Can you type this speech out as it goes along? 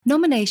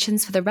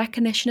Nominations for the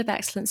Recognition of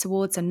Excellence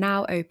Awards are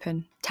now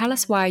open. Tell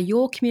us why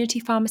your community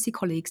pharmacy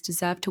colleagues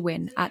deserve to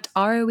win at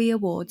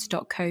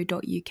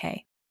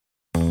roeawards.co.uk.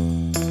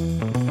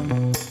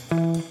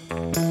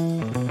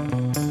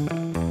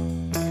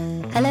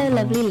 Hello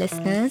lovely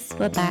listeners,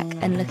 we're back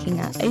and looking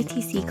at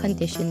OTC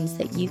conditions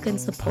that you can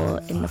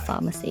support in the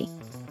pharmacy.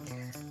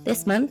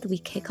 This month we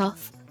kick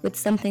off with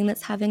something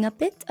that's having a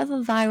bit of a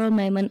viral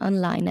moment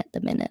online at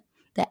the minute,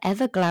 the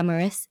ever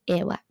glamorous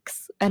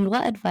earwax, and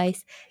what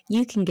advice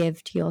you can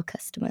give to your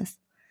customers.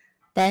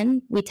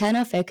 Then we turn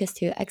our focus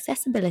to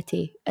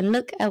accessibility and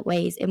look at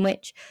ways in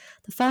which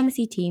the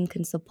pharmacy team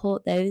can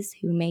support those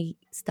who may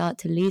start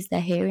to lose their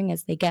hearing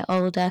as they get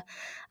older,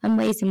 and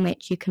ways in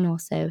which you can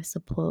also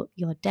support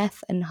your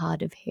deaf and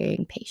hard of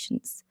hearing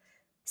patients.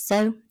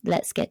 So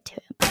let's get to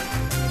it.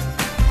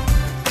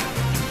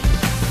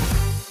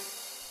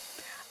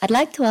 I'd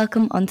like to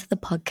welcome onto the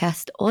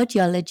podcast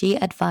audiology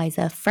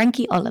advisor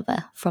Frankie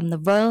Oliver from the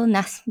Royal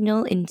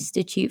National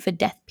Institute for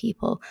Deaf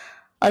People,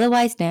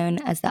 otherwise known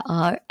as the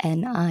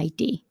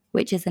RNID,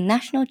 which is a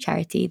national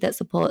charity that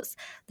supports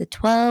the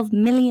 12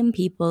 million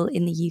people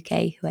in the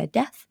UK who are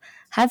deaf,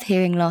 have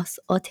hearing loss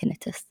or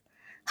tinnitus.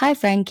 Hi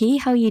Frankie,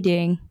 how are you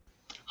doing?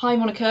 Hi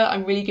Monica,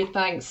 I'm really good,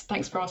 thanks.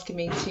 Thanks for asking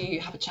me to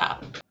have a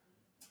chat.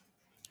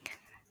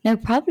 No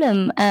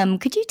problem.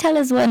 Could you tell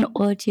us what an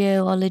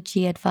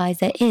audiology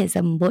advisor is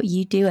and what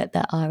you do at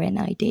the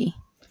RNID?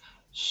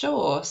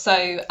 Sure.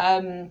 So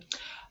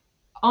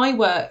I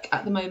work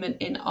at the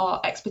moment in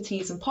our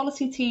expertise and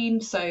policy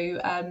team. So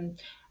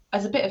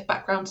as a bit of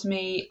background to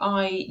me,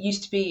 I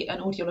used to be an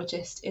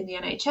audiologist in the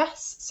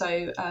NHS.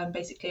 So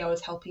basically I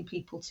was helping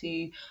people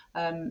to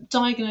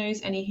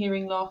diagnose any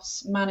hearing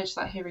loss, manage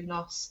that hearing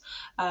loss.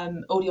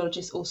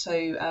 Audiologists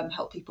also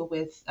help people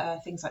with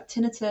things like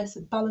tinnitus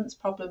and balance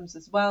problems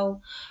as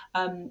well.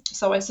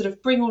 So I sort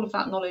of bring all of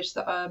that knowledge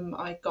that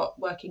I got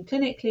working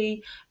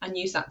clinically and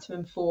use that to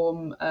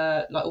inform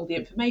like all the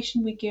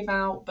information we give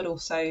out, but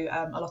also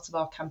a lot of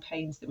our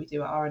campaigns that we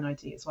do at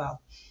RNID as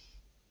well.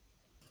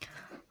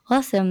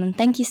 Awesome. And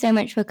thank you so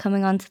much for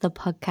coming on to the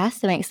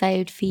podcast. I'm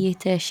excited for you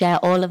to share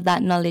all of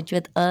that knowledge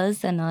with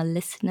us and our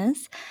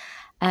listeners.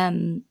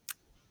 I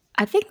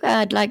think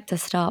I'd like to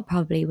start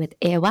probably with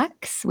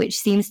earwax, which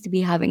seems to be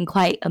having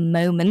quite a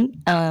moment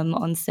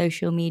on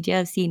social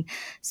media. I've seen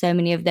so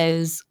many of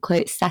those,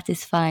 quote,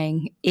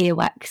 satisfying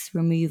earwax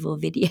removal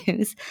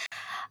videos.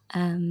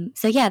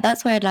 So yeah,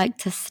 that's where I'd like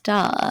to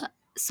start.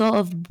 Sort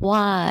of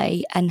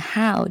why and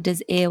how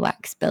does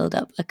earwax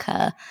buildup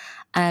occur?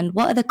 And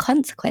what are the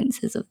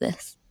consequences of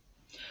this?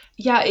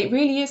 Yeah, it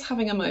really is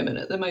having a moment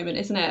at the moment,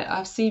 isn't it?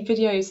 I've seen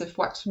videos of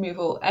wax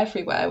removal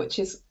everywhere, which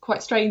is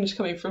quite strange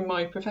coming from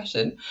my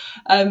profession.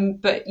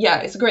 But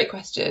yeah, it's a great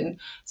question.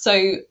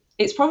 So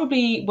it's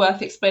probably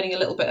worth explaining a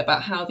little bit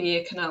about how the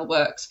ear canal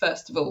works,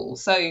 first of all.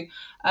 So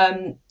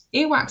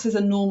earwax is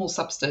a normal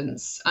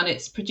substance and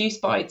it's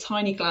produced by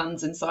tiny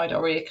glands inside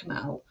our ear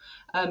canal.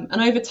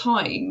 And over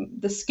time,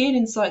 the skin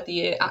inside the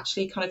ear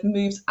actually kind of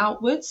moves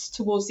outwards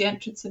towards the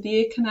entrance of the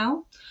ear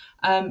canal.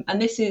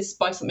 And this is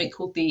by something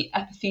called the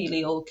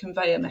epithelial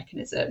conveyor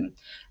mechanism.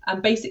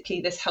 And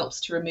basically, this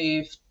helps to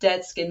remove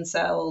dead skin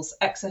cells,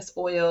 excess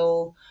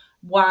oil,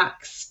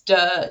 wax,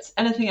 dirt,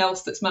 anything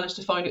else that's managed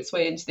to find its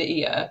way into the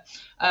ear.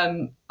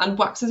 And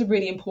wax is a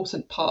really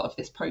important part of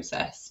this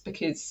process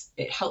because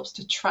it helps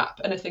to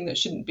trap anything that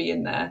shouldn't be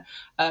in there.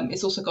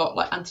 It's also got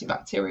like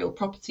antibacterial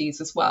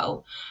properties as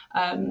well.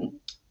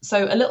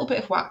 So a little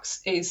bit of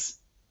wax is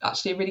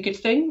actually a really good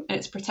thing and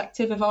it's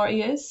protective of our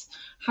ears.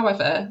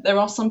 However, there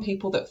are some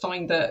people that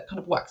find that kind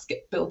of wax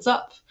builds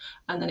up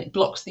and then it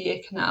blocks the ear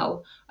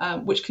canal,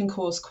 which can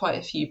cause quite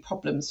a few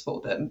problems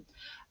for them.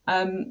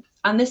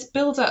 And this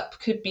build-up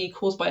could be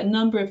caused by a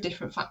number of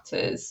different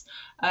factors.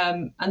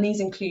 And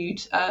these include,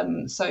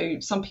 so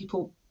some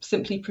people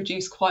simply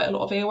produce quite a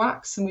lot of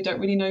earwax and we don't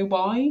really know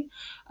why.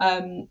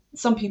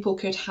 Some people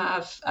could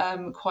have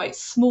quite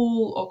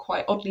small or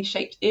quite oddly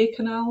shaped ear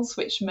canals,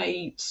 which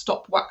may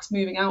stop wax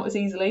moving out as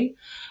easily.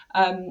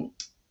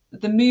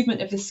 The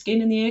movement of the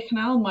skin in the ear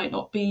canal might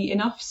not be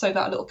enough, so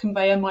that little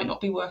conveyor might not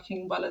be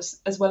working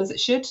as well as it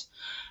should.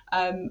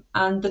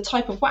 And the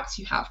type of wax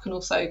you have can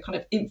also kind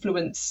of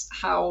influence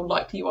how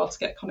likely you are to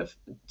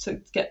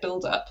get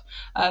build up.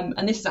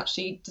 And this is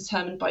actually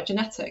determined by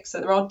genetics. So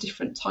there are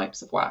different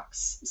types of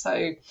wax.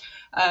 So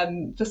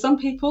for some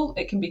people,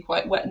 it can be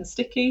quite wet and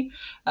sticky.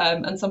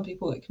 And some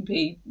people, it can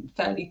be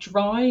fairly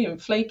dry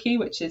and flaky,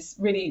 which is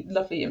really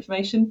lovely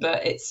information.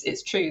 But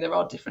it's true, there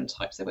are different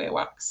types of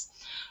earwax.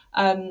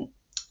 And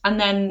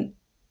then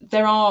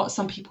there are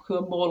some people who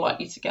are more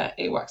likely to get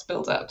earwax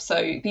buildup.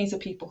 So these are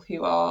people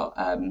who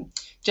are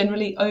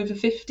generally over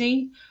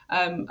 50.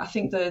 I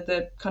think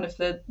the kind of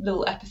the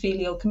little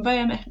epithelial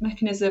conveyor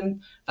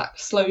mechanism that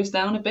slows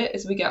down a bit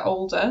as we get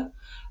older.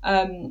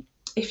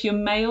 If you're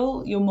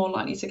male, you're more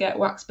likely to get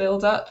wax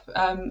buildup,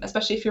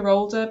 especially if you're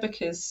older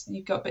because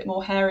you've got a bit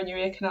more hair in your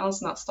ear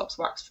canals and that stops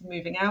wax from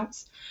moving out.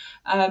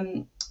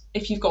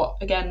 If you've got,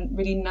 again,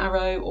 really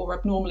narrow or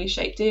abnormally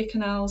shaped ear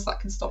canals, that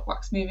can stop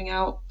wax moving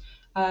out.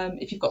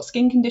 if you've got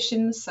skin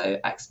conditions, so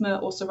eczema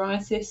or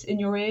psoriasis in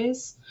your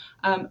ears,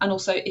 and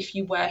also if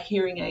you wear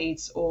hearing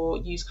aids or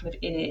use kind of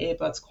in-ear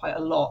earbuds quite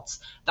a lot,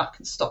 that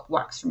can stop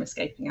wax from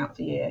escaping out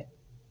the ear.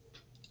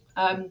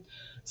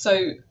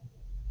 So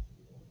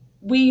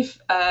we've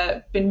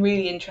been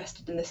really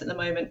interested in this at the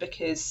moment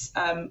because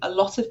a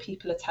lot of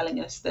people are telling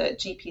us that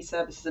GP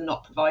services are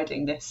not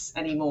providing this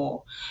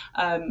anymore,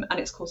 and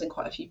it's causing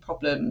quite a few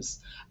problems.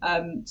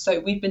 So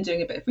we've been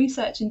doing a bit of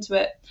research into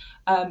it,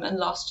 and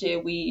last year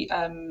we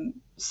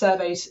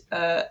surveyed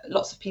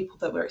lots of people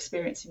that were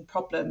experiencing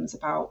problems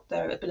about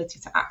their ability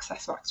to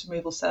access wax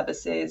removal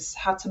services,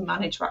 how to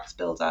manage wax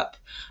buildup,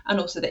 and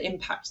also the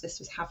impact this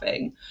was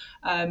having.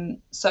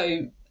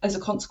 So as a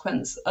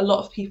consequence, a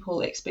lot of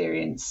people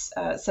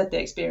said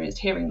they experienced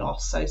hearing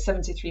loss. So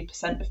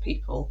 73% of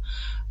people,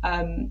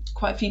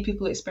 quite a few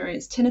people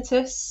experienced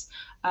tinnitus,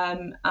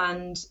 and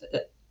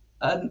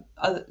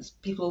other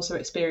people also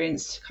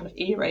experienced kind of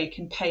earache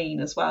and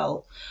pain as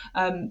well.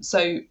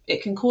 So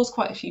it can cause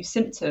quite a few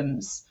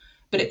symptoms,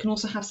 but it can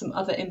also have some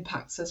other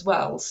impacts as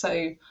well. So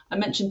I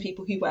mentioned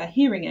people who wear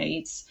hearing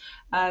aids,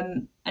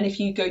 and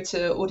if you go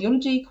to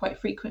audiology quite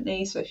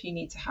frequently, so if you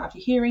need to have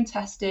your hearing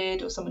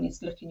tested or someone needs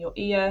to look in your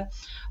ear,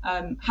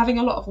 having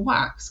a lot of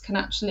wax can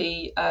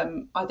actually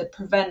either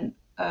prevent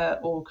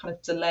or kind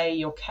of delay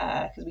your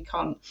care, because we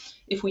can't,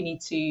 if we need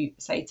to,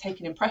 say,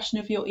 take an impression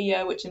of your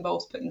ear, which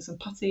involves putting some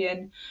putty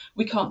in,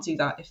 we can't do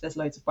that if there's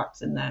loads of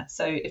wax in there.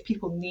 So if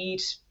people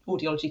need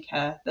audiology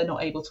care, they're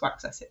not able to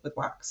access it with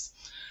wax.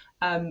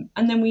 And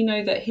then we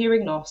know that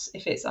hearing loss,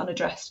 if it's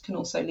unaddressed, can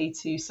also lead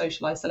to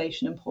social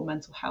isolation and poor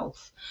mental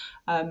health.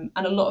 And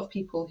a lot of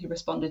people who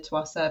responded to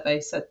our survey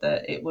said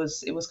that it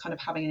was kind of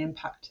having an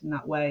impact in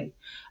that way.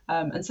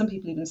 And some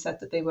people even said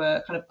that they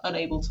were kind of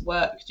unable to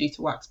work due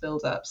to wax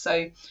buildup.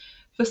 So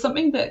for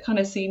something that kind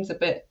of seems a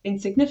bit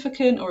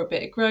insignificant or a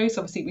bit gross,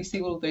 obviously we see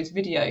all of those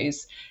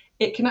videos,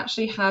 it can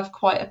actually have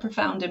quite a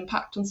profound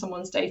impact on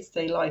someone's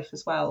day-to-day life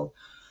as well.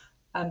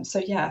 So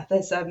yeah,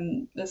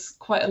 there's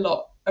quite a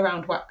lot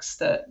around wax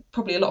that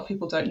probably a lot of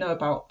people don't know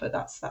about, but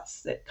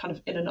that's it kind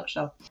of in a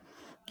nutshell.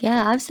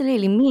 Yeah,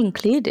 absolutely. Me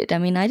included. I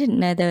mean, I didn't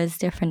know there was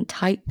different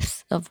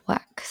types of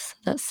wax.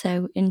 That's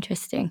so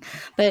interesting.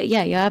 But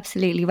yeah, you're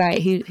absolutely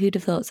right. Who'd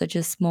have thought such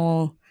a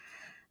small,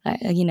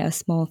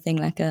 small thing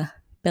like a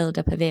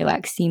buildup of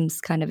earwax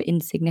seems kind of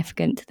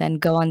insignificant to then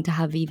go on to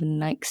have even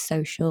like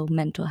social,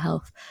 mental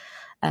health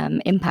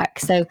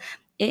impact. So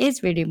it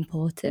is really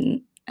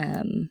important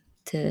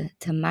to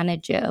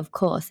manage it, of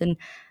course. And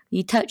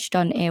you touched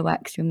on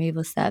earwax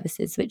removal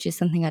services, which is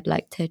something I'd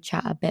like to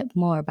chat a bit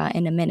more about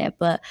in a minute.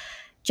 But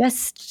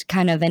just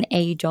kind of an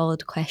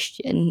age-old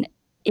question.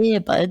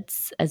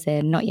 Earbuds, as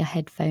in not your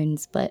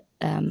headphones, but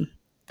the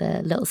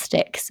little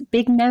sticks.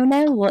 Big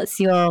no-no? What's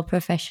your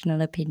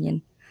professional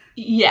opinion?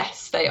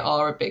 Yes, they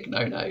are a big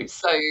no-no.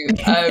 So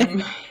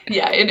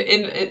yeah,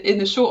 in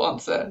the short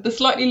answer, the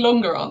slightly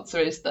longer answer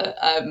is that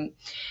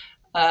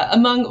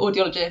among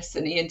audiologists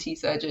and ENT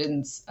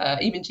surgeons,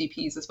 even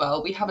GPs as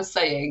well, we have a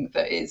saying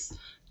that is,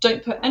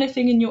 don't put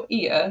anything in your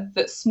ear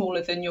that's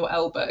smaller than your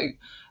elbow.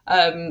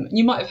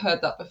 You might have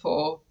heard that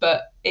before,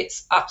 but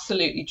it's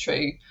absolutely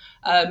true.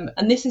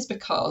 And this is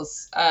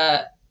because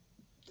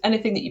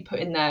anything that you put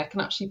in there can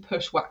actually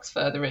push wax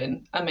further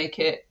in and make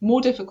it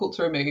more difficult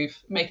to remove,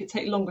 make it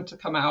take longer to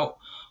come out,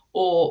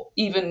 or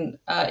even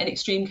in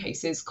extreme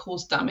cases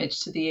cause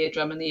damage to the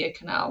eardrum and the ear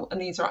canal. And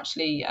these are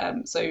actually,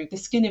 so the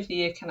skin of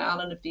the ear canal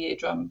and of the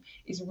eardrum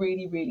is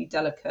really, really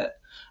delicate.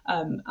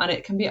 And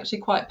it can be actually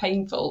quite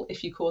painful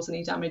if you cause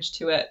any damage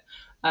to it.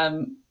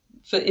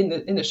 For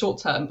in the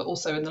short term, but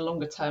also in the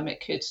longer term,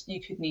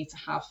 you could need to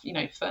have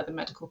further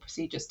medical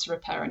procedures to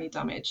repair any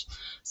damage.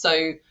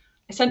 So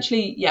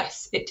essentially,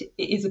 yes, it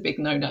is a big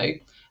no-no.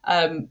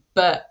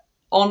 But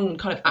on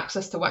kind of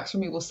access to wax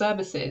removal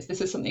services,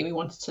 this is something we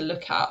wanted to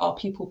look at. Are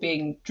people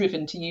being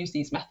driven to use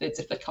these methods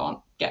if they can't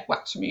get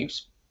wax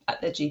removed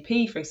at their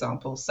GP, for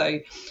example?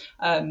 So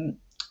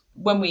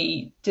when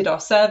we did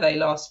our survey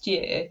last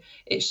year,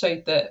 it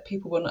showed that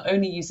people were not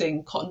only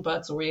using cotton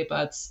buds or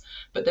earbuds,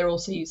 but they're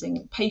also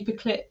using paper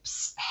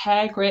clips,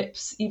 hair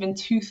grips, even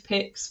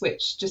toothpicks,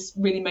 which just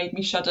really made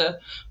me shudder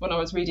when I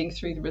was reading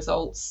through the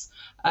results.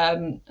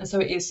 And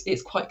so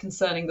it's quite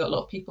concerning that a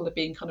lot of people are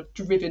being kind of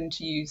driven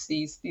to use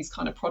these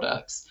kind of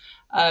products.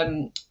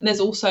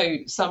 There's also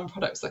some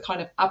products that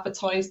kind of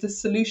advertise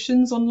as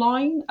solutions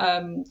online.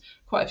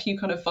 Quite a few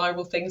kind of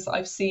viral things that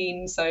I've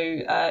seen. So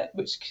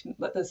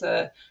there's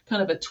a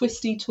kind of a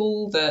twisty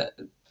tool that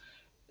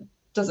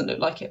doesn't look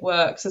like it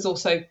works. There's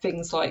also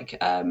things like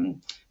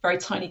very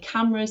tiny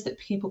cameras that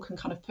people can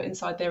kind of put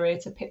inside their ear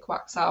to pick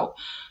wax out.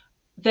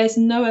 There's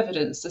no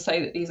evidence to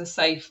say that these are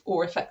safe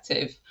or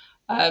effective.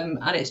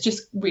 And it's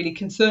just really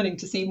concerning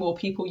to see more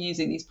people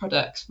using these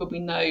products, but we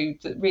know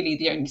that really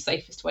the only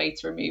safest way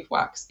to remove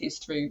wax is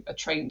through a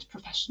trained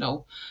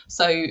professional.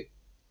 So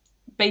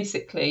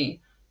basically,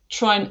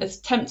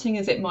 as tempting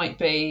as it might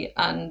be,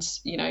 and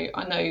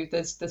I know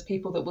there's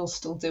people that will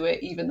still do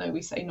it even though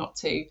we say not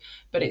to,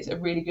 but it's a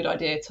really good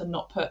idea to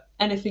not put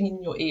anything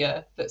in your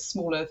ear that's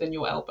smaller than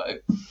your elbow.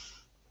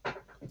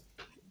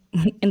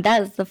 And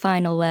that's the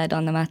final word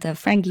on the matter.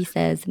 Frankie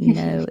says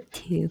no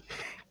to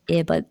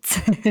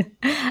earbuds.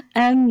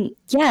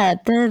 Yeah,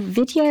 the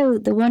video,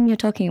 the one you're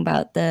talking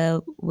about,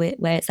 where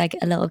it's like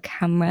a little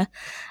camera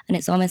and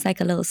it's almost like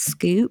a little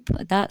scoop,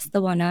 that's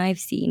the one I've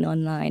seen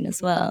online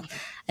as well.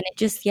 And it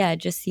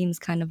just seems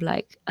kind of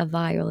like a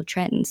viral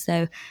trend.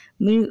 So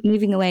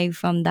moving away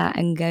from that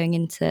and going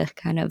into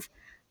kind of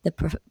the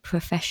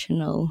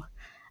professional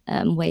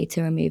way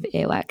to remove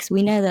earwax.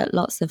 We know that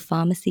lots of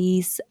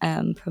pharmacies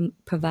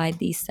provide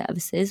these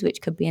services,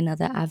 which could be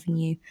another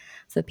avenue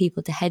for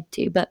people to head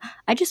to. But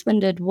I just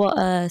wondered, what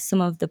are some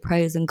of the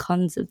pros and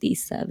cons of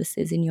these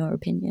services, in your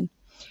opinion?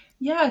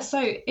 Yeah,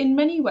 so in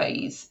many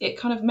ways, it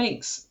kind of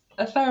makes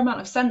a fair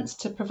amount of sense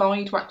to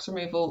provide wax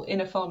removal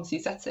in a pharmacy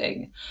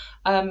setting.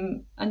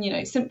 And,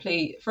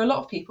 simply for a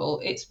lot of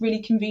people, it's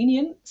really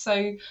convenient.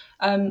 So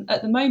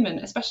at the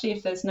moment, especially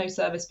if there's no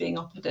service being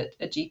offered at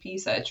a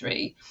GP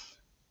surgery,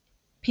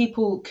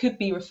 people could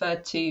be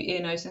referred to ear,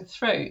 nose, and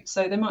throat.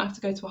 So they might have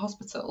to go to a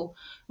hospital,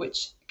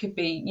 which could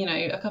be,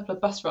 a couple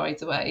of bus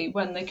rides away,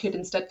 when they could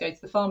instead go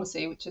to the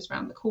pharmacy, which is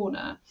around the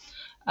corner.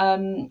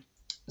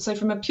 So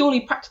from a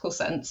purely practical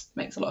sense, it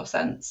makes a lot of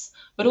sense.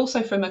 But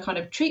also from a kind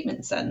of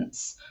treatment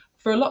sense,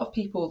 for a lot of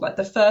people, like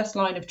the first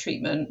line of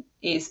treatment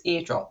is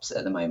eardrops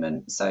at the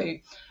moment. So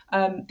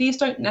these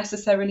don't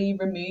necessarily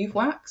remove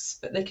wax,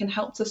 but they can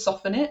help to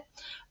soften it.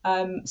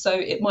 So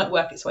it might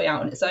work its way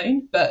out on its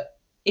own, but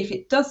if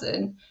it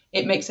doesn't,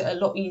 it makes it a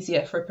lot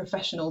easier for a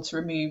professional to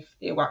remove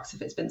earwax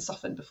if it's been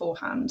softened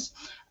beforehand.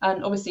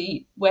 And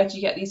obviously, where do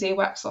you get these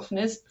earwax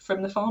softeners?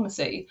 From the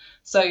pharmacy.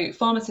 So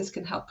pharmacists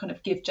can help kind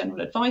of give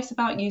general advice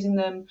about using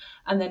them.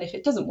 And then if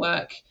it doesn't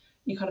work,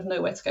 you kind of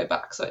know where to go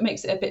back. So it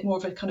makes it a bit more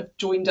of a kind of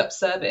joined up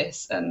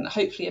service and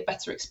hopefully a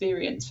better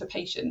experience for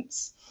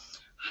patients.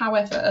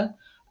 However,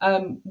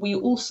 we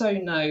also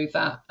know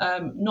that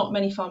not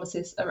many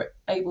pharmacists are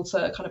able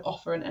to kind of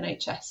offer an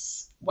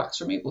NHS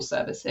wax removal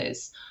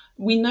services.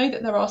 We know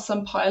that there are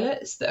some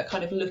pilots that are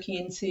kind of looking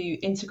into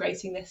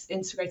integrating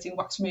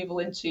wax removal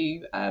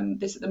into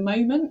this at the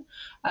moment.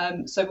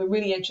 So we're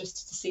really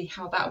interested to see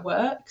how that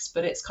works,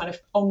 but it's kind of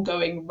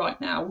ongoing right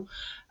now.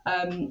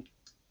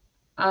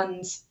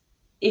 And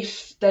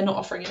if they're not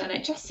offering an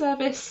NHS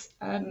service,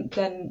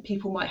 then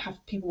people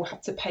will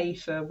have to pay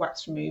for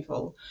wax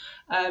removal.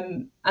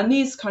 And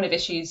these kind of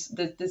issues,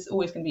 there's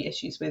always going to be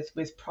issues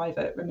with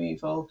private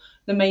removal,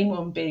 the main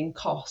one being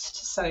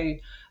cost. So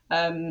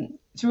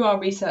through our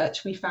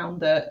research, we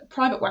found that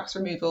private wax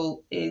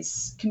removal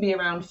can be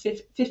around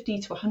 £50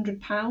 to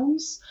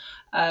 £100,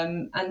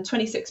 and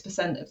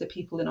 26% of the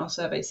people in our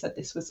survey said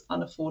this was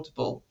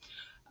unaffordable.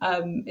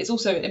 It's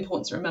also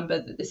important to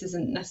remember that this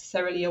isn't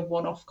necessarily a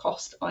one-off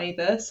cost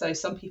either. So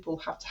some people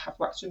have to have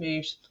wax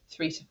removed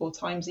 3 to 4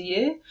 times a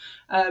year.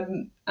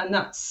 And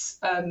that's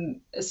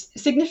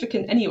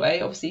significant anyway.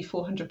 Obviously,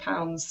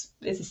 £400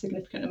 is a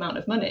significant amount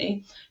of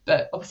money,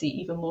 but obviously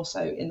even more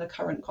so in the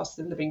current cost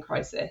of living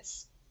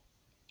crisis.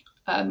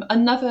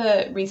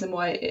 Another reason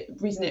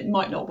it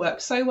might not work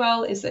so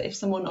well is that if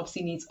someone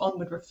obviously needs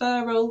onward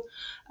referral,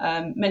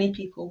 many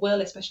people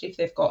will, especially if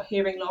they've got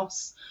hearing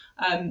loss,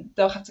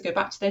 they'll have to go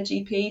back to their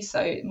GP, so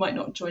it might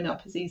not join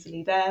up as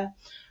easily there.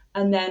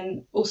 And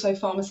then also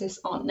pharmacists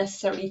aren't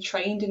necessarily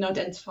trained in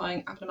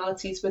identifying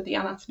abnormalities with the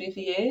anatomy of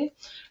the ear,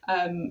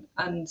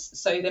 and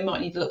so they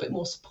might need a little bit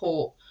more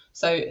support.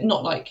 So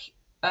not like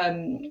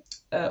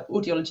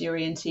audiology or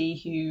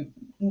ENT who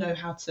know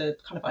how to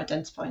kind of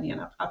identify any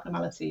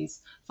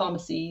abnormalities.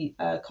 Pharmacy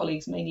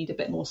colleagues may need a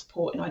bit more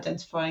support in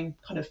identifying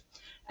kind of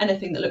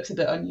anything that looks a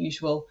bit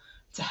unusual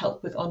to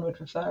help with onward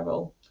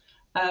referral.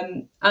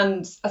 And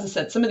as I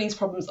said, some of these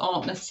problems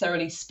aren't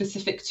necessarily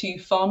specific to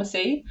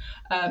pharmacy,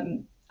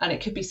 and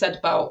it could be said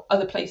about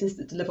other places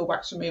that deliver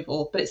wax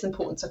removal, but it's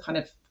important to kind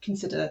of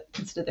consider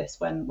this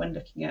when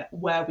looking at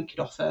where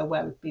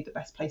would be the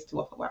best place to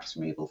offer wax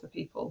removal for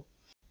people.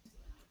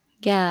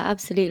 Yeah,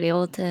 absolutely.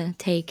 All to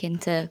take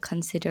into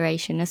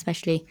consideration,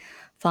 especially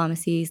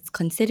pharmacies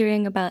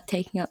considering about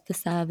taking up the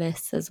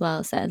service as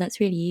well. So that's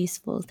really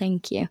useful.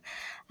 Thank you.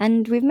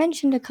 And we've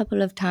mentioned a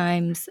couple of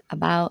times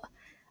about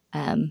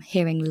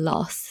hearing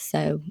loss.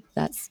 So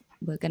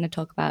we're going to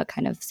talk about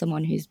kind of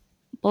someone who's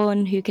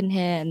born who can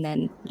hear, and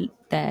then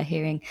their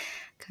hearing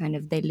kind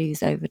of they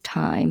lose over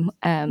time,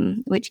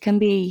 which can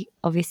be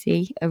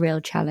obviously a real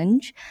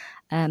challenge.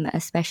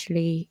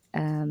 Especially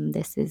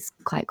this is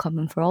quite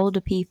common for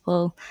older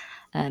people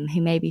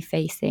who may be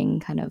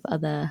facing kind of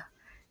other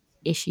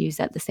issues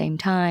at the same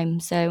time.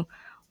 So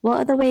what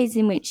are the ways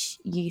in which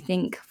you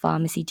think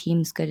pharmacy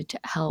teams could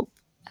help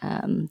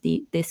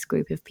this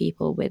group of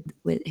people with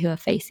who are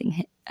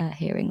facing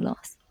hearing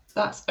loss?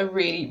 That's a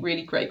really,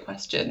 really great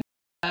question.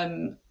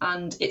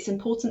 And it's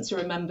important to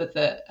remember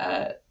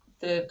that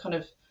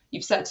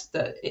you've said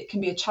that it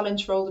can be a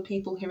challenge for older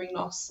people hearing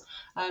loss,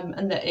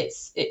 and that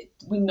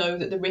we know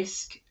that the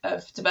risk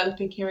of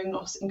developing hearing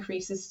loss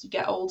increases as you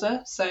get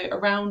older. So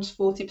around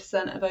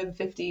 40% of over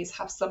 50s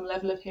have some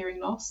level of hearing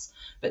loss,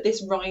 but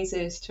this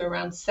rises to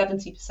around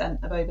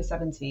 70% of over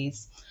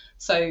 70s.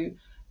 So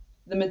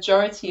the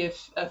majority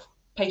of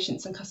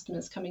patients and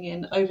customers coming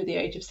in over the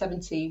age of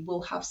 70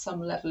 will have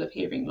some level of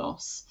hearing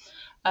loss.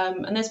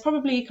 And there's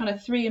probably kind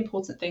of 3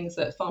 important things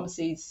that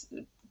pharmacies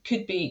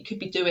could be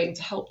doing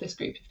to help this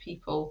group of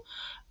people.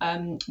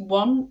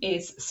 One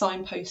is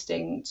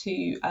signposting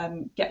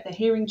to get their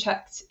hearing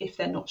checked if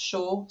they're not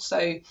sure.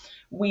 So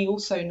we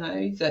also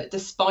know that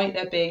despite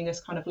there being this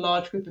kind of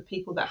large group of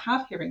people that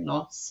have hearing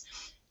loss,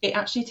 it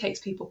actually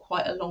takes people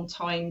quite a long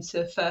time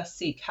to first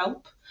seek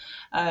help,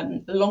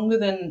 longer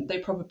than they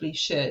probably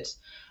should.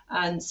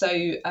 And so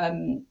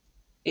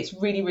it's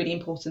really, really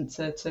important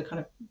to kind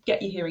of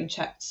get your hearing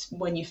checked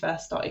when you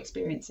first start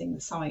experiencing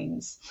the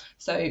signs.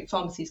 So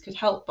pharmacies could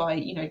help by,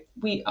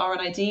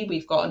 RNID,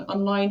 we've got an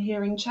online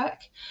hearing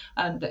check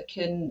that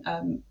can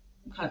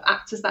kind of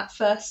act as that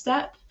first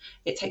step.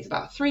 It takes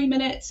about 3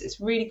 minutes, it's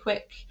really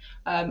quick,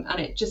 and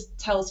it just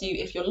tells you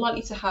if you're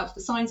likely to have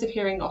the signs of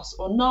hearing loss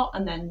or not,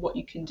 and then what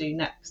you can do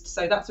next.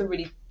 So that's a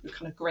really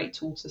kind of great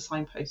tool to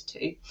signpost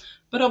to.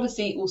 But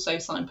obviously also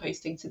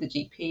signposting to the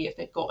GP if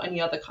they've got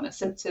any other kind of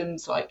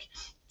symptoms like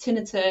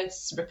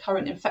tinnitus,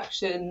 recurrent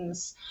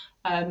infections,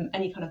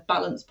 any kind of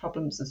balance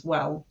problems as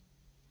well.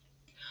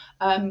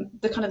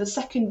 The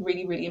second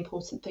really, really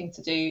important thing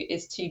to do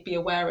is to be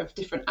aware of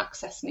different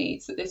access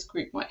needs that this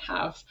group might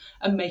have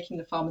and making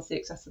the pharmacy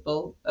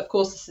accessible. Of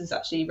course, this is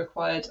actually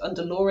required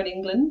under law in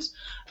England,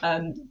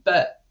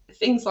 but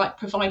things like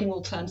providing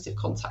alternative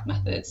contact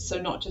methods, so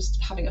not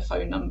just having a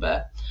phone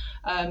number,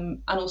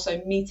 and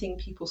also meeting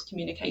people's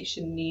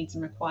communication needs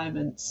and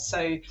requirements.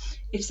 So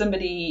if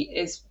somebody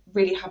is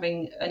really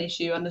having an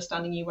issue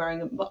understanding you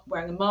wearing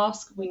a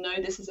mask, we know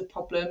this is a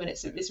problem and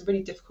it's a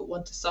really difficult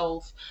one to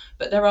solve,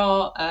 but there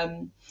are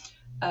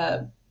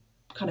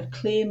kind of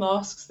clear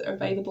masks that are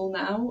available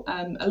now.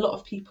 A lot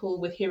of people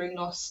with hearing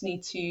loss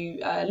need to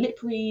lip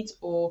read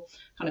or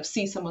kind of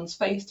see someone's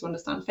face to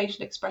understand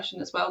facial expression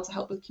as well to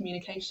help with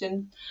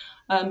communication.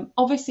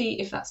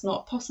 Obviously, if that's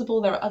not possible,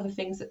 there are other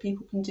things that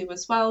people can do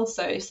as well.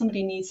 So if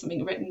somebody needs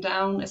something written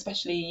down,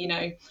 especially,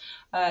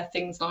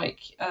 things like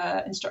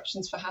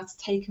instructions for how to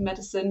take a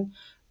medicine,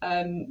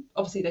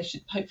 obviously they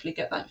should hopefully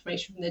get that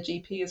information from their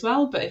GP as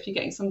well. But if you're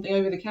getting something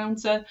over the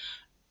counter,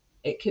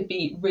 it could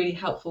be really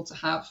helpful to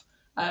have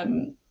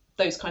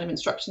those kind of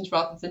instructions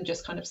rather than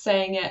just kind of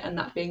saying it and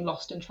that being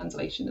lost in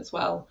translation as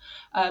well.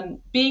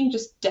 Being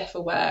just deaf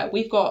aware,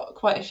 we've got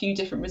quite a few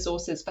different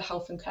resources for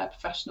health and care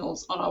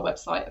professionals on our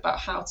website about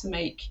how to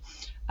make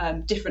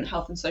different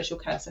health and social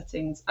care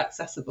settings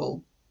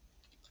accessible.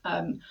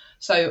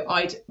 So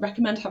I'd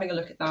recommend having a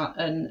look at that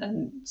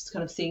and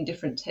kind of seeing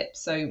different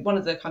tips. So one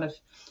of the kind of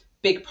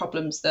big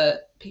problems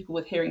that people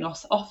with hearing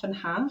loss often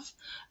have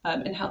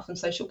in health and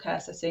social care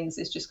settings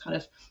is just kind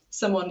of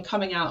someone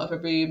coming out of a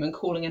room and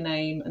calling a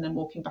name and then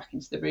walking back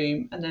into the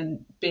room and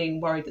then being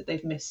worried that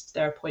they've missed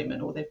their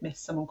appointment or they've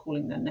missed someone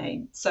calling their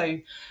name. So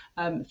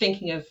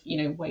thinking of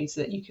ways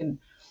that you can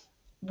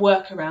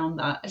work around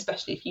that,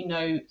 especially if you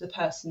know the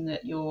person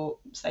that you're,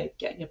 say,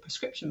 getting a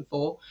prescription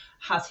for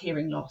has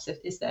hearing loss.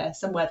 Is there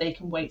somewhere they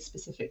can wait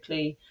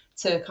specifically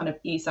to kind of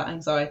ease that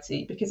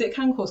anxiety? Because it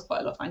can cause quite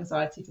a lot of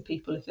anxiety for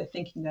people if they're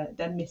thinking that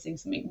they're missing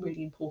something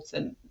really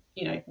important,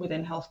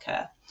 within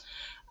healthcare.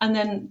 And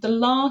then the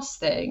last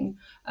thing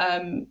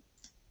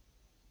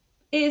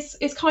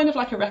is kind of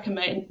like a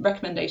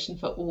recommendation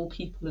for all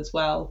people as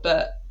well,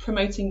 but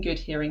promoting good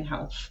hearing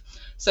health.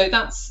 So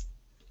that's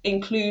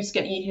includes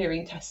getting your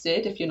hearing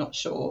tested if you're not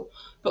sure,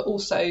 but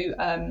also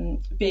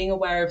being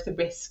aware of the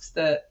risks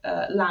that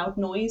loud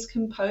noise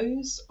can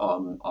pose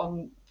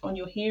on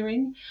your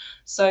hearing.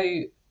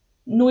 So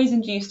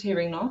noise-induced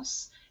hearing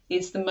loss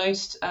is the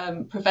most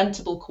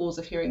preventable cause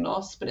of hearing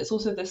loss, but it's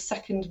also the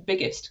second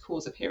biggest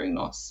cause of hearing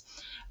loss.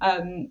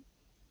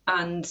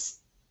 And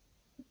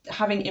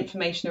having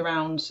information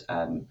around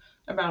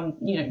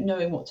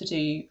knowing what to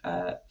do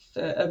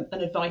for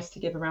an advice to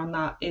give around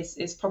that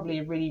is probably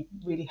a really,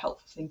 really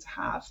helpful thing to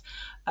have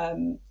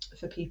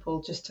for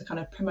people, just to kind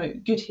of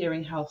promote good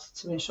hearing health,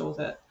 to ensure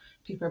that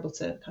people are able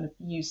to kind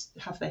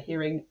of have their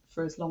hearing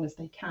for as long as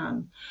they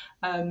can.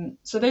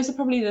 So those are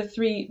probably the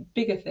 3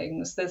 bigger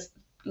things. There's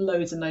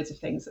loads and loads of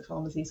things that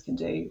pharmacies can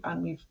do,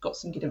 and we've got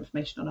some good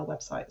information on our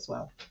website as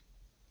well.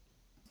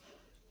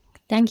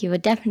 Thank you. We'll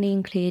definitely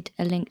include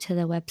a link to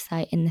the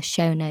website in the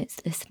show notes,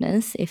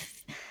 listeners,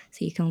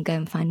 so you can go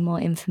and find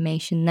more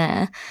information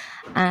there.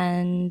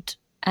 And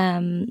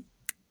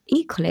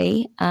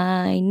equally,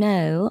 I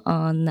know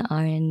on the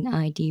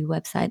RNID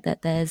website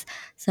that there's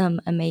some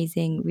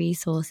amazing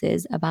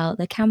resources about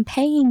the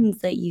campaigns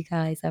that you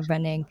guys are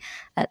running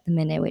at the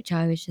minute, which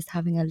I was just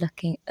having a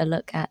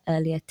look at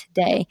earlier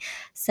today.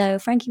 So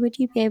Frankie, would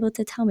you be able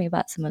to tell me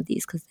about some of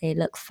these, because they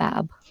look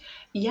fab?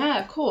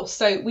 Yeah, of course.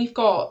 So we've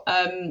got,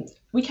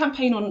 we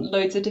campaign on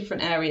loads of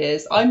different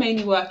areas. I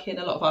mainly work in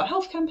a lot of our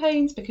health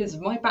campaigns because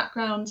of my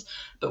background,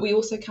 but we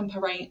also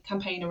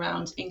campaign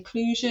around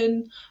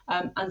inclusion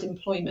and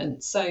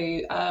employment. So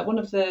one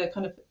of the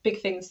kind of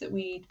big things that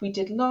we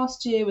did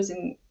last year was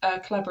in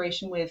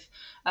collaboration with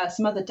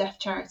some other deaf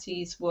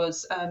charities,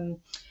 was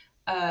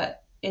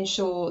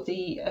ensure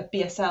the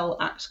BSL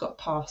Act got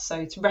passed,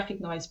 so to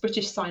recognise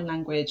British Sign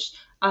Language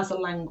as a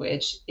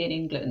language in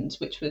England,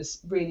 which was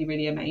really,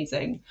 really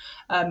amazing.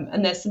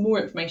 And there's some more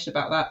information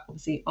about that,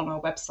 obviously, on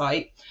our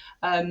website.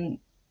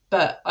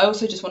 But I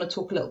also just want to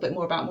talk a little bit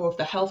more about more of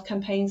the health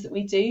campaigns that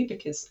we do,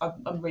 because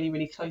I'm really,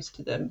 really close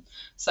to them.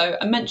 So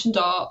I mentioned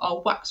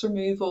our wax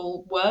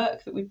removal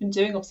work that we've been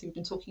doing. Obviously, we've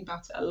been talking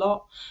about it a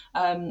lot.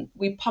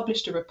 We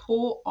published a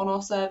report on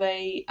our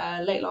survey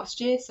late last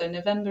year, so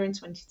November in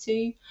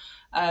 22,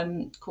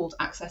 called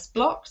Access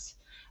Blocked.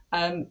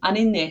 And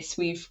in this,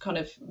 we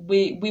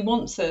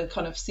want to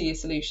kind of see a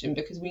solution,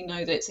 because we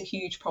know that it's a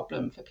huge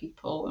problem for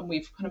people, and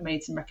we've kind of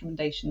made some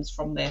recommendations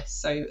from this.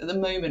 So at the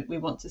moment, we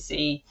want to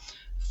see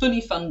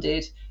fully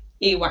funded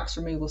earwax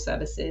removal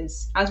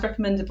services as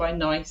recommended by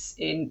NICE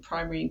in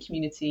primary and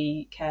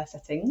community care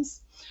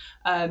settings.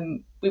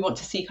 We want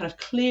to see kind of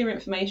clear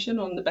information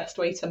on the best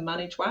way to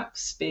manage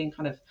wax being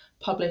kind of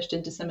published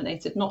and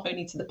disseminated, not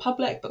only to the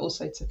public, but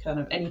also to kind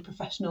of any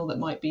professional that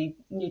might be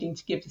needing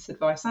to give this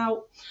advice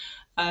out.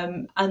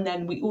 And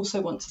then we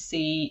also want to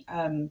see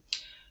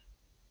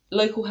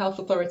local health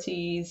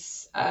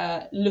authorities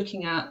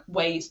looking at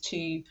ways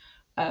to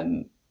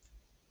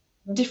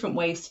different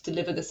ways to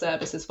deliver the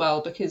service as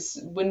well, because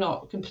we're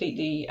not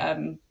completely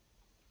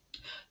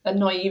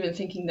naive in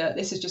thinking that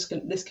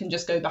this can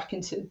just go back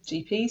into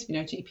GPs. We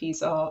know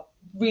GPs are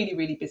really,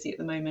 really busy at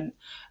the moment.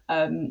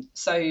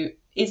 So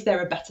is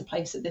there a better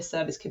place that this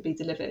service could be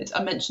delivered?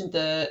 I mentioned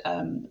the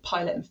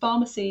pilot in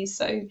pharmacies.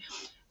 So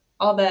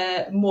are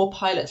there more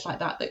pilots like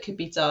that could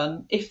be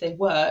done? If they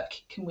work,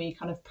 can we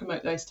kind of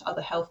promote those to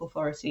other health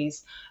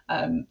authorities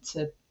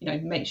to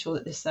make sure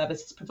that this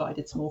service is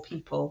provided to more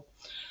people?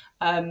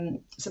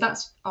 So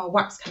that's our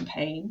wax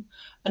campaign.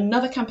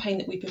 Another campaign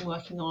that we've been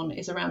working on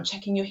is around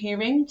checking your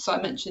hearing. So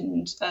I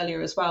mentioned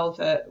earlier as well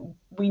that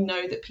we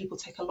know that people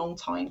take a long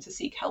time to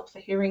seek help for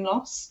hearing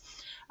loss.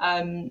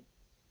 And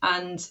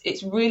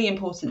it's really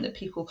important that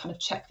people kind of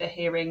check their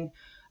hearing,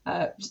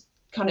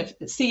 kind of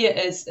see it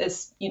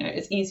as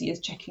easy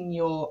as checking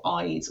your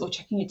eyes or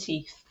checking your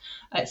teeth.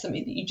 It's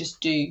something that you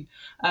just do,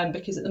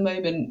 because at the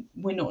moment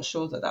we're not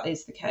sure that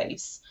is the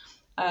case.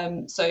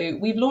 So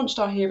we've launched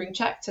our hearing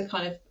check to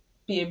kind of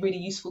be a really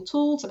useful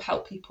tool to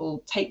help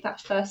people take that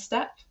first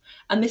step.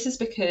 And this is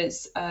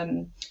because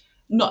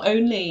not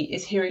only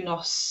is hearing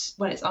loss,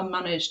 when it's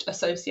unmanaged,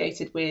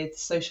 associated with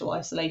social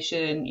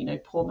isolation,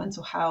 poor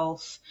mental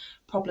health,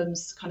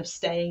 problems kind of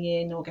staying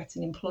in or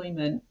getting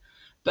employment,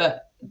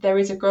 but there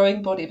is a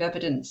growing body of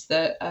evidence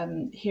that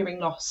hearing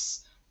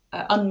loss,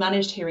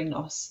 unmanaged hearing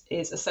loss,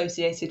 is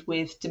associated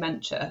with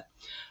dementia.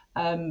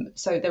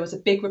 So there was a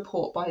big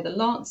report by The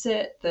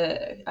Lancet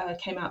that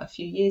came out a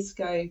few years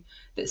ago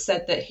that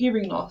said that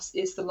hearing loss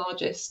is the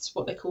largest,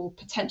 what they call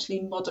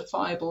potentially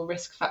modifiable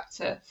risk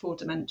factor for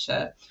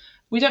dementia.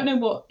 We don't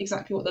know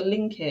exactly what the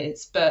link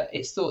is, but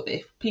it's thought that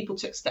if people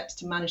took steps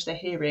to manage their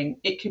hearing,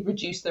 it could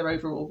reduce their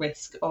overall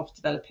risk of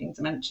developing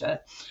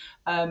dementia.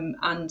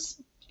 And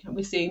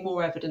we're seeing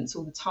more evidence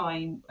all the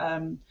time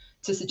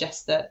to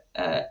suggest that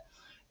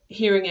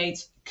hearing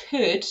aids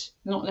could,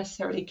 not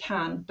necessarily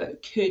can,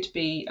 but could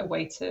be a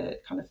way to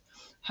kind of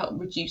help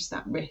reduce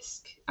that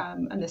risk.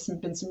 And there's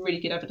been some really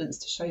good evidence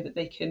to show that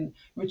they can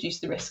reduce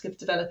the risk of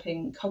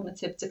developing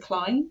cognitive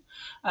decline,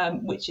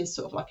 which is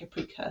sort of like a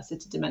precursor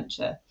to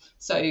dementia.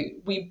 So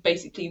we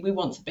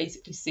want to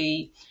basically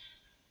see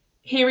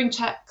hearing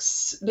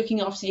checks,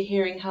 looking after your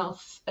hearing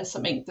health, as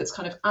something that's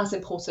kind of as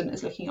important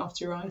as looking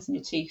after your eyes and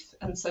your teeth.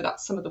 And so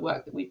that's some of the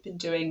work that we've been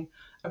doing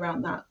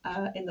around that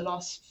in the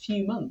last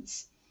few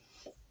months.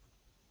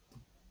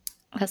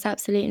 That's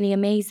absolutely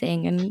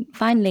amazing. And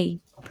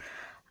finally,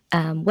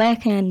 where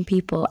can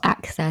people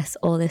access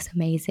all this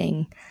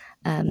amazing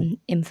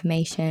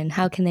information?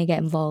 How can they get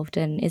involved?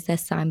 And is there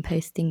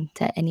signposting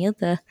to any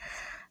other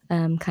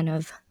kind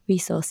of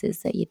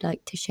resources that you'd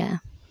like to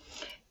share?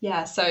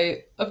 Yeah, so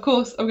of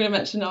course I'm going to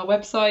mention our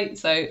website,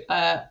 so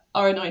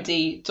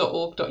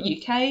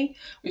rnid.org.uk.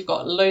 We've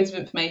got loads of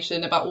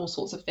information about all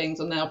sorts of things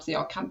on there, obviously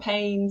our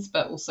campaigns,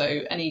 but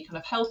also any kind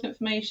of health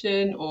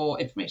information or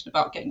information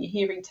about getting your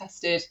hearing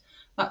tested.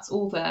 That's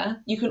all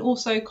there. You can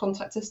also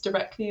contact us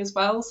directly as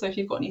well. So if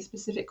you've got any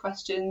specific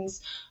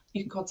questions,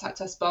 you can contact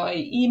us by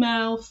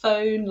email,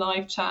 phone,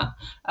 live chat.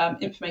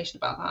 Information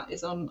about that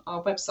is on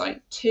our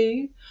website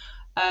too.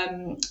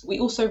 We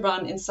also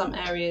run in some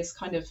areas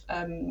kind of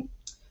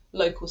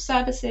local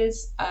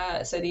services.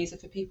 So these are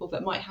for people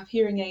that might have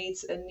hearing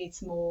aids and need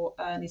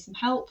some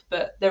help,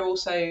 but they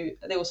also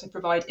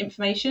provide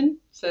information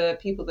for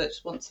people that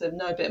just want to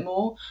know a bit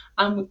more.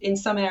 And in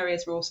some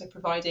areas, we're also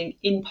providing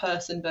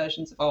in-person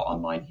versions of our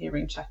online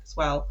hearing check as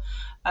well.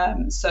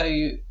 So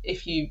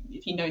if you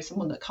know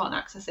someone that can't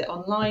access it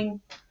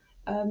online,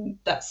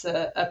 that's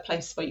a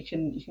place where you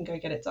can go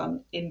get it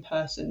done in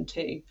person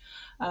too.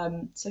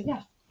 So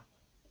yeah.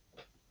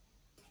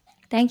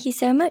 Thank you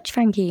so much,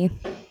 Frankie.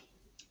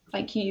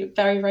 Thank you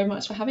very, very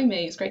much for having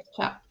me. It's great to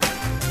chat.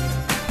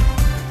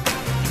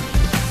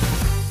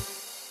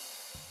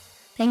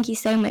 Thank you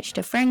so much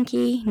to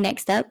Frankie.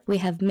 Next up, we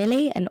have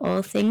Millie and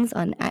all things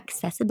on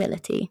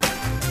accessibility.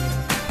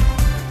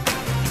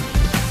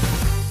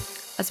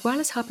 As well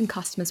as helping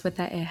customers with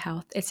their ear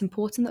health, it's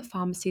important that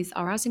pharmacies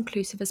are as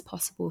inclusive as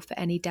possible for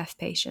any deaf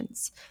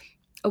patients.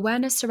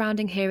 Awareness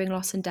surrounding hearing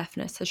loss and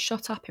deafness has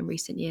shot up in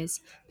recent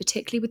years,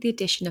 particularly with the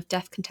addition of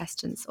deaf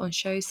contestants on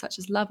shows such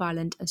as Love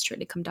Island and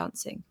Strictly Come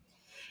Dancing.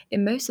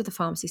 In most of the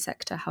pharmacy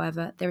sector,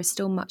 however, there is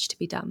still much to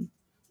be done.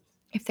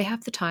 If they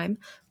have the time,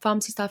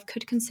 pharmacy staff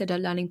could consider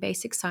learning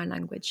basic sign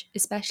language,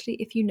 especially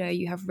if you know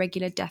you have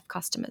regular deaf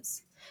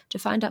customers. To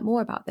find out more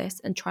about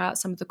this and try out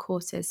some of the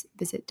courses,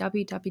 visit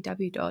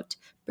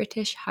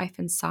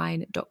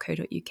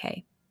www.british-sign.co.uk.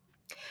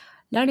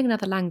 Learning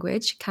another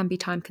language can be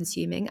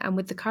time-consuming, and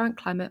with the current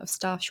climate of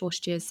staff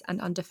shortages and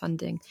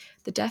underfunding,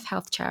 the deaf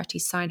health charity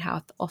Sign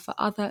Health offer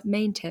other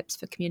main tips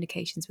for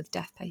communications with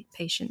deaf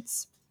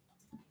patients.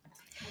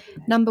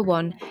 Number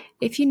 1,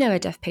 if you know a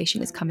deaf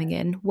patient is coming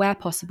in, where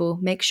possible,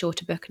 make sure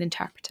to book an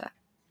interpreter.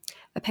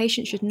 A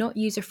patient should not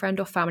use a friend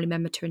or family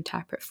member to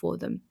interpret for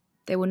them.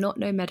 They will not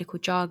know medical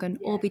jargon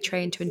or be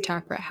trained to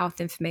interpret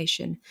health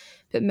information,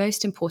 but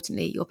most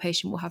importantly, your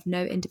patient will have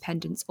no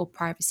independence or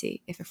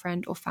privacy if a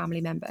friend or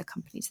family member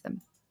accompanies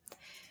them.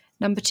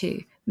 Number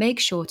 2, make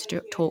sure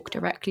to talk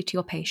directly to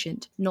your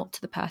patient, not to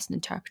the person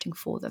interpreting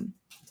for them.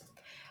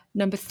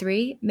 Number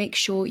 3, make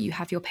sure you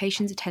have your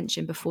patient's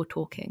attention before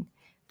talking.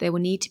 They will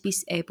need to be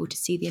able to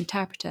see the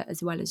interpreter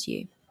as well as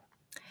you.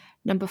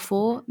 Number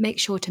 4, make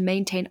sure to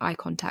maintain eye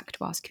contact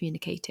whilst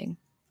communicating.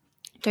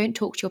 Don't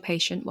talk to your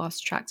patient whilst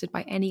distracted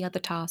by any other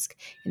task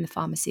in the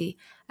pharmacy,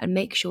 and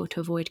make sure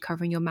to avoid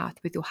covering your mouth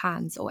with your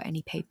hands or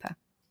any paper.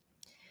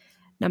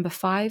 Number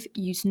 5,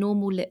 use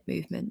normal lip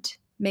movement.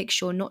 Make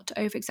sure not to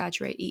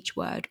over-exaggerate each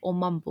word or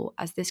mumble,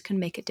 as this can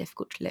make it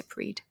difficult to lip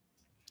read.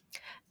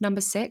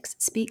 Number 6,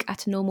 speak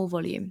at a normal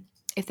volume.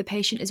 If the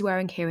patient is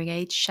wearing hearing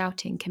aids,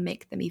 shouting can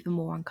make them even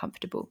more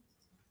uncomfortable.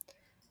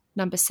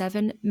 Number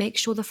 7, make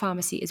sure the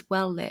pharmacy is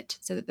well lit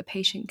so that the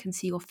patient can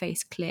see your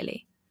face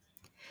clearly.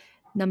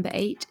 Number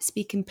 8,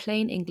 speak in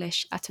plain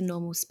English at a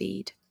normal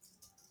speed.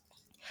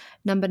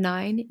 Number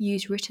 9,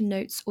 use written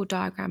notes or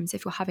diagrams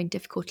if you're having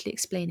difficulty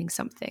explaining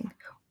something,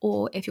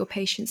 or if your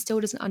patient still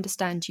doesn't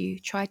understand you,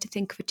 try to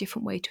think of a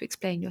different way to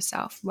explain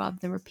yourself rather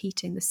than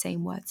repeating the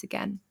same words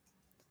again.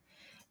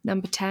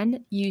 Number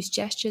 10, use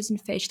gestures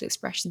and facial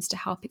expressions to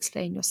help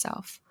explain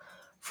yourself.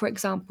 For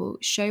example,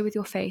 show with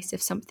your face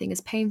if something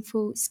is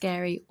painful,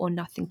 scary, or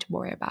nothing to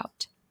worry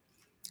about.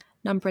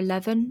 Number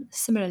 11,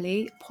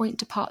 similarly, point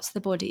to parts of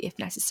the body if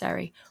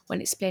necessary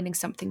when explaining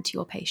something to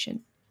your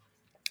patient.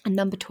 And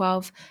number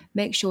 12,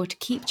 make sure to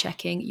keep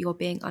checking you're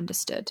being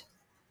understood.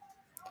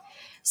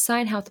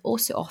 Sign Health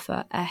also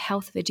offer a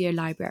health video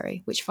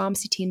library, which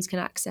pharmacy teams can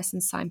access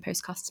and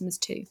signpost customers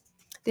to.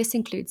 This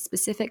includes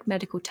specific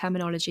medical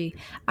terminology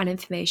and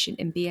information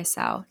in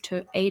BSL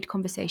to aid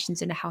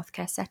conversations in a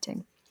healthcare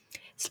setting.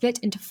 Split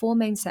into 4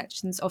 main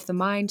sections of the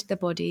mind, the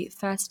body,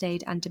 first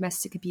aid, and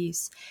domestic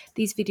abuse,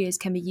 these videos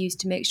can be used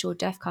to make sure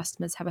deaf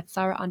customers have a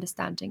thorough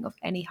understanding of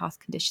any health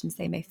conditions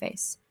they may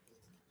face.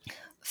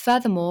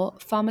 Furthermore,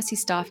 pharmacy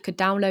staff could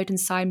download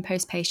and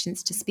signpost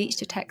patients to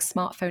speech-to-text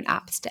smartphone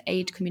apps to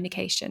aid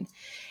communication.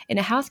 In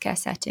a healthcare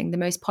setting, the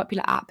most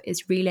popular app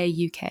is Relay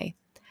UK.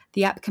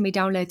 The app can be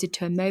downloaded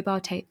to a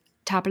mobile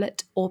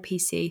tablet or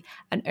PC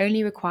and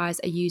only requires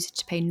a user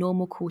to pay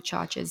normal call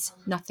charges,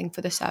 nothing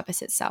for the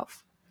service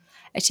itself.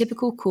 A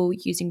typical call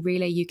using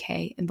Relay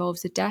UK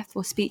involves a deaf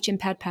or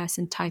speech-impaired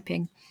person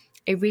typing,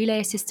 a relay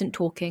assistant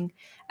talking,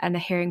 and a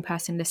hearing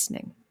person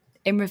listening.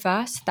 In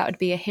reverse, that would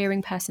be a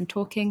hearing person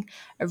talking,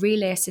 a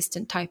relay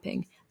assistant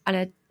typing, and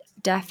a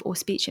deaf or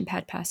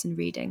speech-impaired person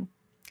reading.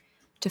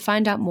 To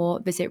find out more,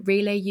 visit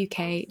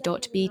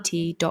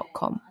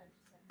relayuk.bt.com.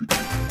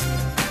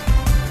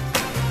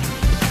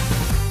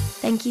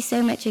 Thank you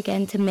so much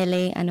again to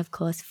Millie and of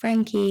course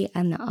Frankie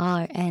and the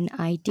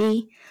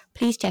RNID.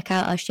 Please check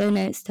out our show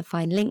notes to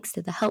find links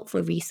to the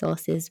helpful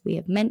resources we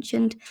have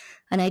mentioned,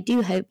 and I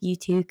do hope you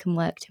too can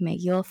work to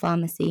make your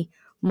pharmacy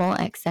more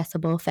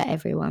accessible for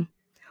everyone.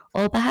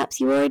 Or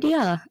perhaps you already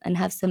are and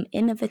have some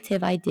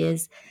innovative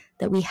ideas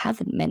that we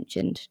haven't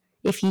mentioned.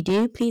 If you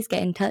do, please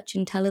get in touch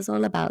and tell us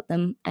all about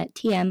them at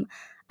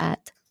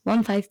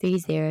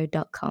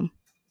tm@1530.com.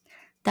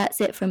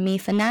 That's it from me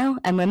for now,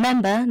 and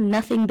remember,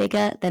 nothing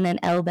bigger than an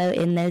elbow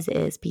in those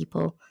ears,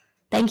 people.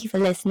 Thank you for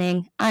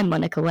listening. I'm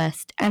Monica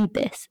West, and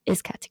this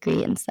is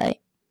Category Insight.